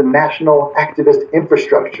now have as the national activist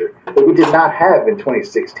infrastructure that we did not have in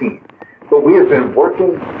 2016. But we have been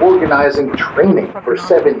working, organizing, training for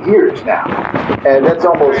 7 years now, and that's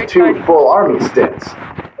almost 2 full Army stints.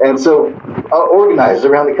 And so organizers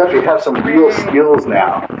around the country have some real skills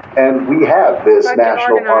now. And we have this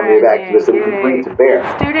national army of activists that we can bring to bear.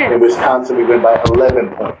 In Wisconsin, we win by 11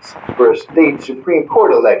 points for a state Supreme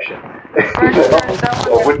Court election.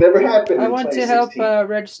 It would never happen in 2016. I want to help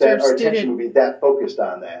register that our attention would be that focused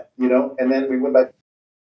on that, and then we win by...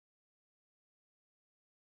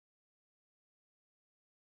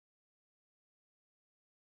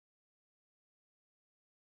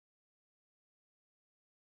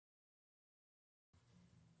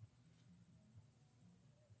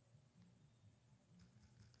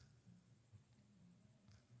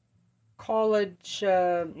 College,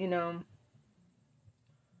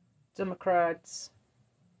 Democrats,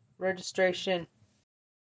 registration.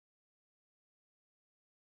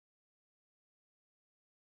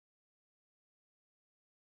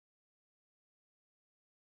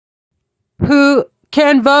 Who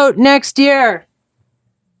can vote next year?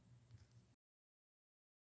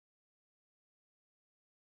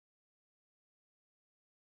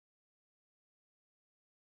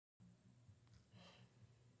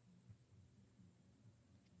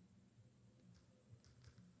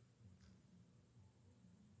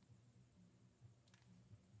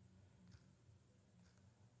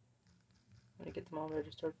 Get them all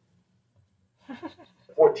registered.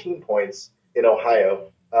 14 points in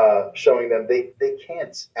Ohio, showing them they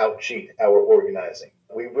can't out-cheat our organizing.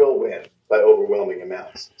 We will win by overwhelming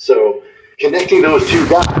amounts. So connecting those two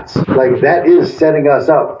dots, that is setting us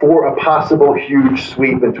up for a possible huge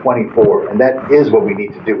sweep in 24. And that is what we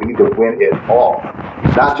need to do. We need to win it all.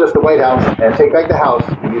 Not just the White House and take back the House.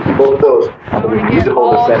 We need to do both of those. But we need to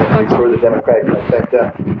hold the Senate and restore the Democratic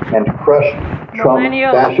trifecta and crush Trump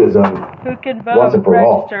fascism who can vote, once and for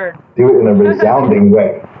register. all. Do it in a resounding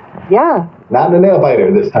way. Yeah. Not in a nail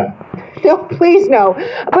biter this time. No, please no.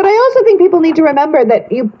 But I also think people need to remember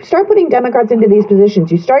that you start putting Democrats into these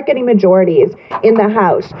positions. You start getting majorities in the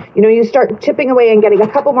House. You start chipping away and getting a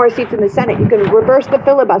couple more seats in the Senate. You can reverse the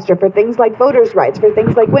filibuster for things like voters' rights, for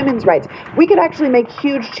things like women's rights. We could actually make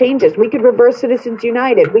huge changes. We could reverse Citizens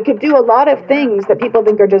United. We could do a lot of things that people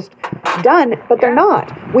think are just done, but they're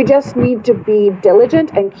not. We just need to be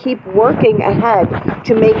diligent and keep working ahead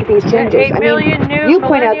to make these changes. You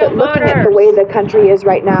point out that looking at the way the country is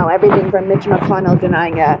right now, everything from Mitch McConnell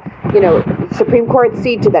denying a, Supreme Court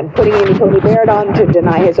seat to then putting Amy Coney Barrett on to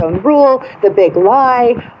deny his own rule, the big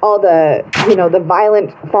lie, all the, the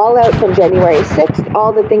violent fallout from January 6th,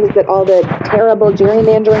 all the things all the terrible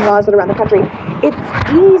gerrymandering laws that are around the country. It's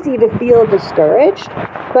easy to feel discouraged,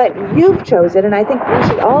 but you've chosen, and I think we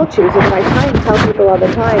should all choose, and I try and tell people all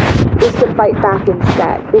the time, is to fight back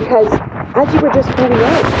instead. Because, as you were just pointing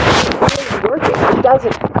out, it is working. It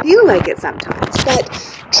doesn't feel like it sometimes, but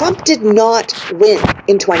Trump did not win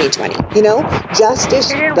in 2020. You know,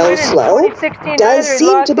 justice, though slow, does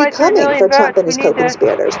seem to be coming for Trump and his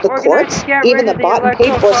co-conspirators. The courts, even the bought and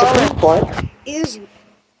paid for Supreme Court, is...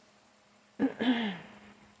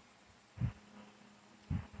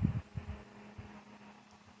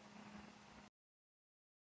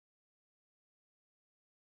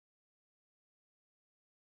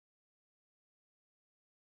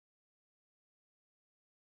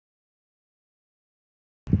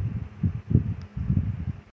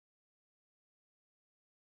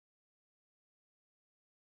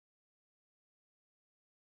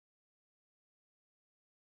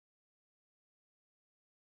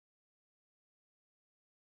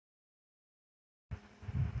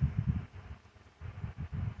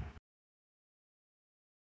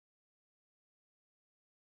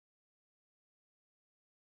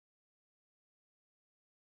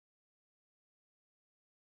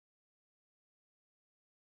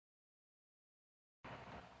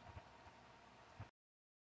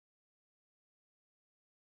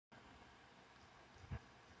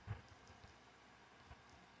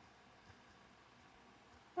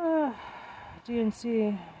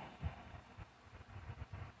 DNC.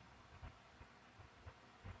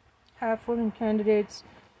 Half women candidates.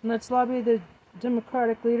 And let's lobby the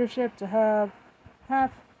Democratic leadership to have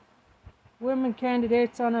half women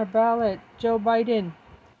candidates on our ballot. Joe Biden.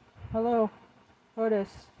 Hello.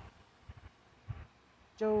 POTUS.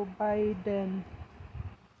 Joe Biden.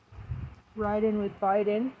 Riding with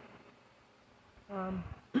Biden.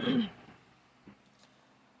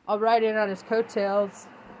 I'll ride in on his coattails.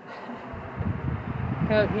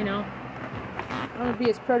 You know, I'm gonna be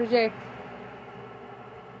his protege.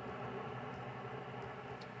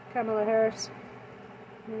 Kamala Harris.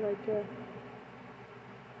 I like her.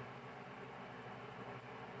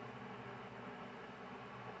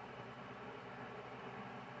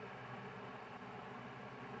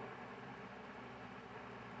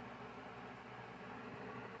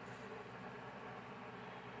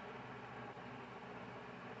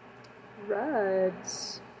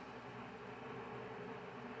 Rides.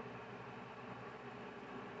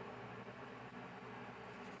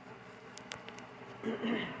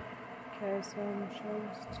 Okay, so I'm gonna show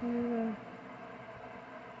this to you.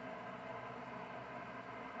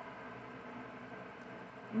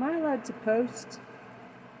 Am I allowed to post?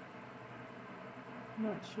 I'm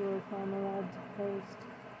not sure if I'm allowed to post.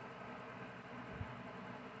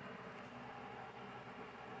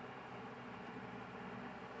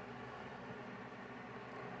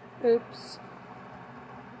 Oops.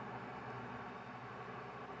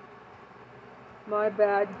 My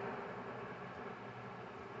bad.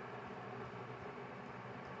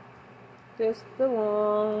 This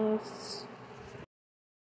belongs.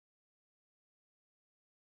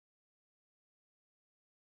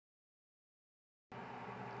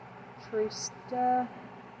 Trista.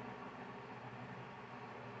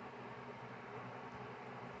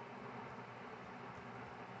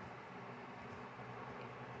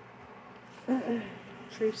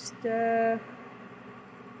 Trista.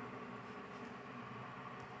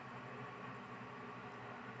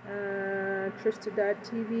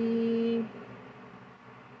 Trista.tv.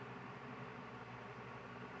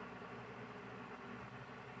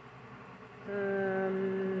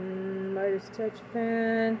 Meidastouch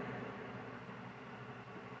fan.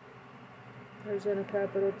 Arizona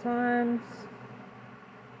Capital Times.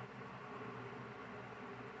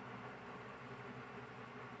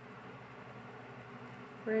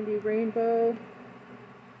 Randy Rainbow.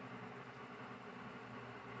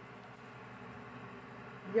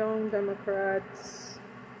 Young Democrats.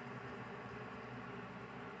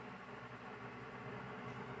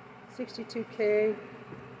 62K.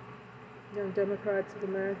 Young Democrats of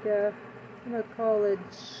America.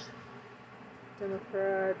 College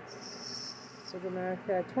Democrats of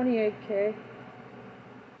America. 28K.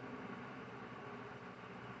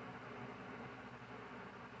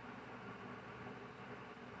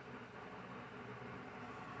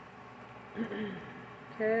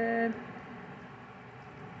 Okay.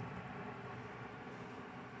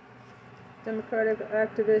 Democratic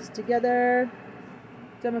activists together.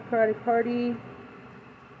 Democratic Party.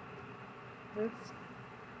 Oops.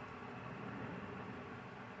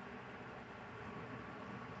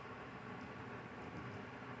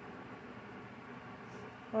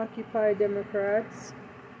 Occupy Democrats.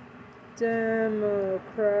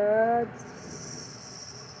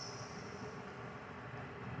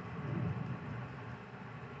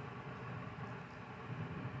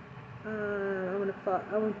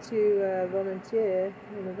 I want to volunteer.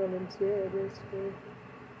 I'm going to volunteer this week.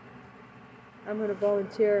 I'm going to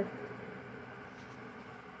volunteer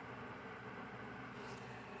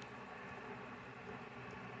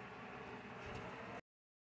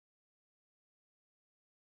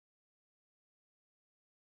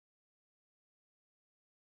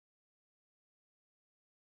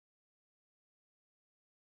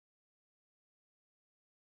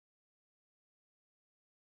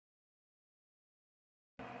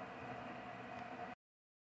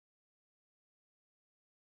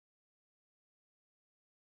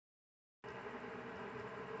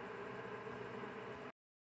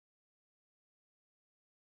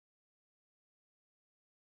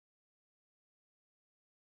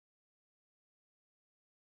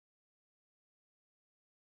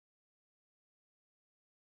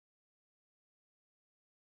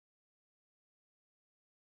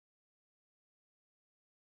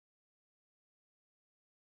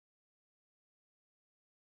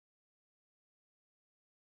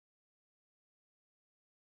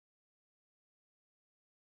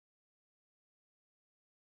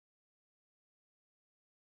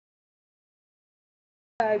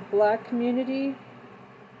Black community,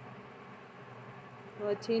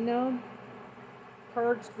 Latino,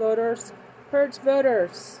 purge voters, purge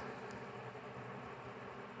voters.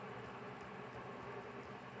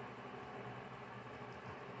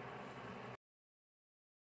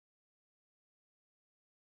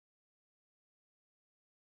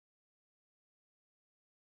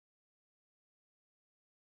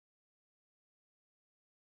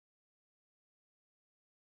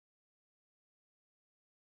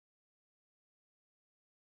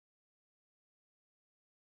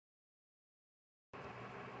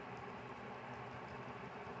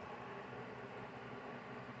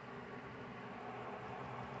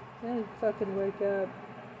 I fucking wake up.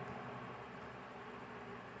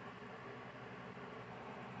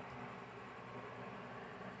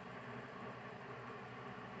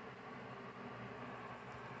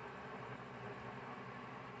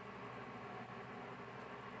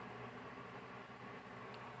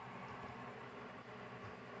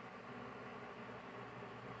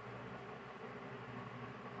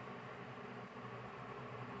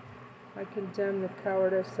 I condemn the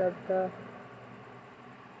cowardice of the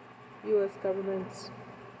U.S. government's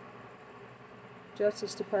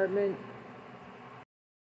Justice Department,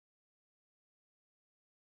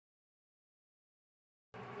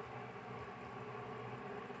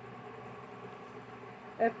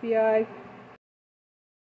 FBI,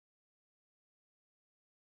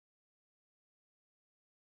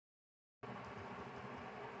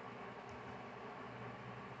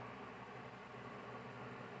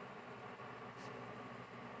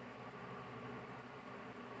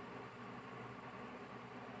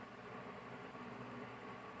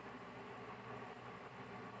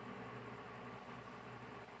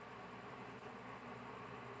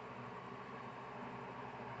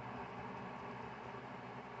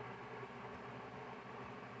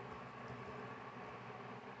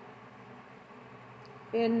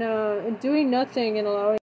 in doing nothing and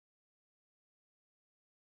allowing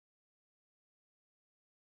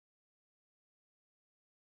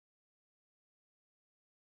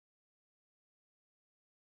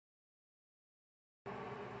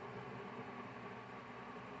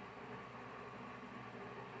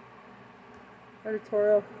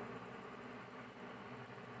editorial.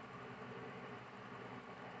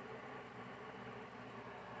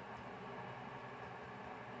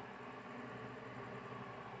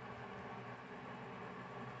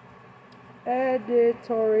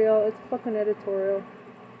 Editorial. It's fucking editorial.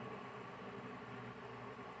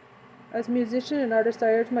 As a musician and artist, I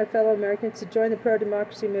urge my fellow Americans to join the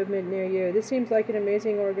pro-democracy movement near you. This seems like an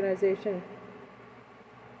amazing organization.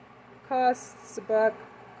 Costs a buck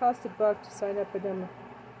to sign up with them.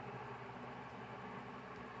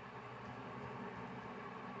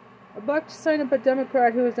 A buck to sign up a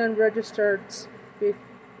Democrat who is unregistered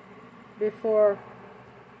before.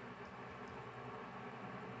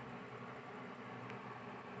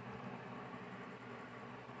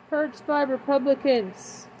 Purged by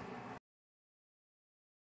Republicans.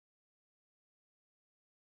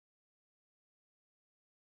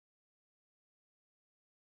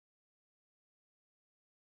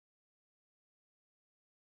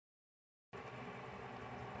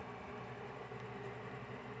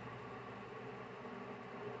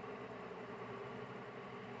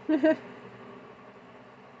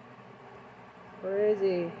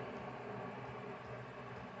 Crazy.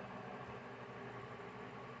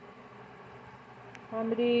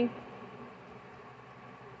 Comedy.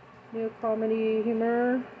 New comedy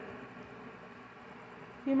humor.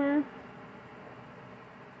 Humor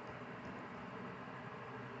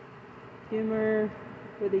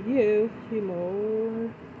with a U.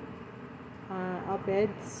 Humor.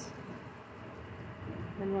 Op-eds.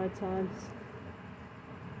 NY Times.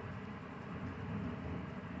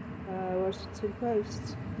 Washington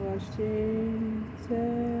Post. Washington